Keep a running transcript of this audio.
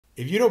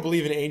If you don't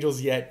believe in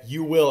angels yet,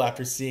 you will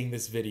after seeing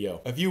this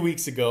video. A few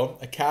weeks ago,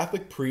 a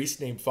Catholic priest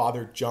named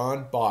Father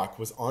John Bok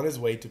was on his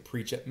way to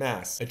preach at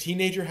Mass. A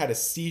teenager had a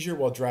seizure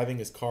while driving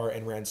his car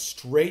and ran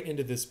straight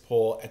into this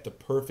pole at the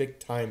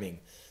perfect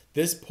timing.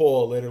 This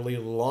pole literally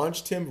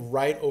launched him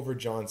right over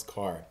John's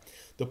car.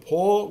 The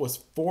pole was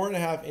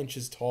 4.5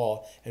 inches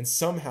tall, and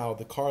somehow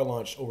the car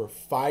launched over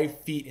 5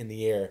 feet in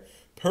the air,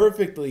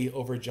 perfectly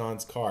over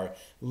John's car.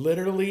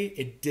 Literally,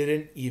 it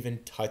didn't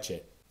even touch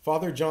it.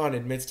 Father John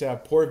admits to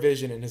have poor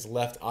vision in his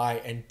left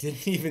eye and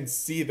didn't even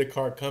see the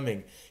car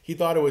coming. He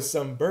thought it was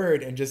some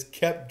bird and just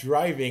kept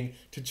driving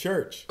to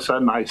church.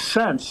 Suddenly I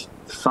sensed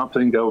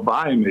something go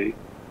by me,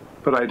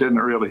 but I didn't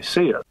really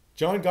see it.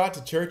 John got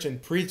to church and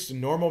preached a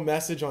normal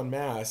message on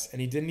Mass, and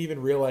he didn't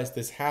even realize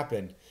this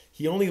happened.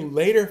 He only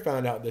later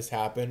found out this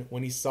happened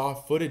when he saw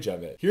footage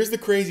of it. Here's the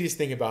craziest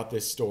thing about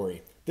this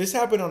story. This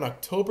happened on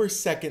October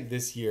 2nd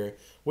this year,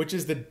 which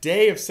is the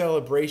day of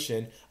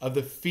celebration of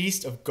the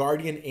Feast of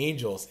Guardian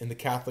Angels in the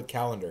Catholic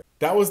calendar.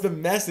 That was the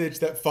message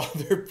that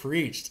Father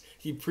preached.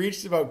 He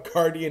preached about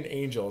guardian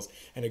angels,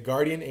 and a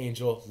guardian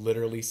angel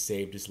literally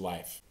saved his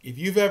life. If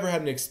you've ever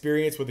had an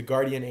experience with a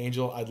guardian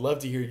angel, I'd love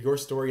to hear your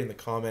story in the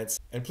comments.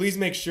 And please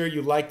make sure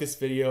you like this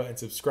video and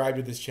subscribe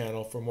to this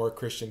channel for more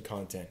Christian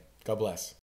content. God bless.